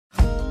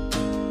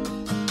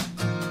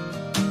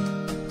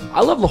I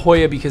love La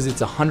Jolla because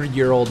it's a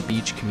 100-year-old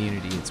beach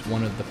community. It's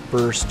one of the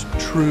first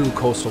true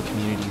coastal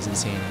communities in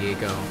San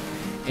Diego,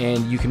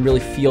 and you can really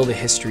feel the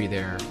history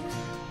there.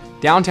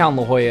 Downtown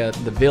La Jolla,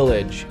 the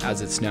Village,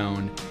 as it's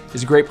known,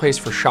 is a great place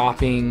for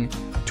shopping,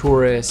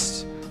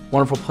 tourists,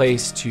 wonderful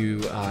place to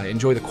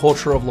enjoy the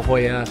culture of La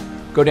Jolla,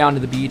 go down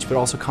to the beach, but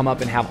also come up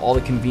and have all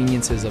the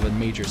conveniences of a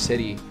major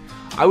city.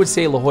 I would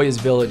say La Jolla's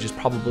Village is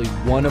probably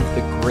one of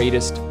the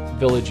greatest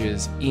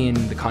villages in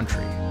the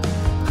country.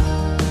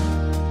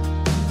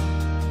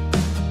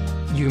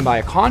 You can buy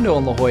a condo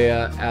in La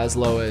Jolla as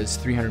low as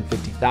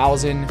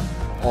 $350,000,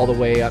 all the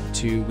way up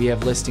to, we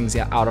have listings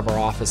out of our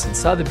office in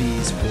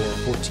Sotheby's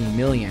for $14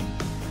 million,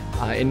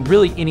 and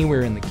really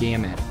anywhere in the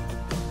gamut.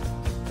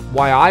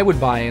 Why I would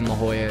buy in La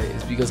Jolla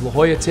is because La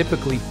Jolla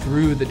typically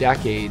through the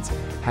decades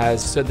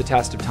has stood the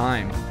test of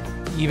time.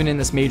 Even in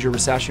this major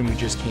recession we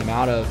just came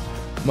out of,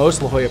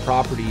 most La Jolla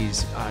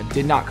properties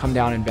did not come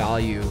down in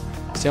value,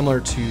 similar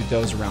to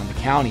those around the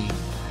county.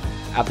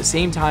 At the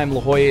same time,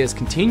 La Jolla has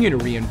continued to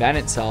reinvent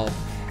itself,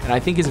 and I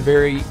think is a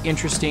very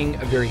interesting,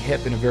 a very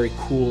hip, and a very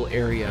cool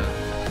area.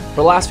 For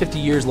the last 50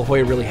 years, La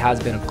Jolla really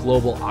has been a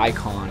global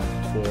icon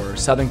for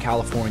Southern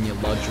California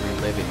luxury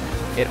living.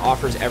 It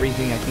offers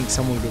everything I think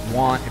someone would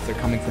want if they're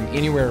coming from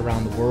anywhere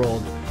around the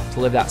world to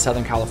live that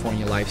Southern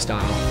California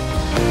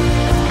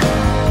lifestyle.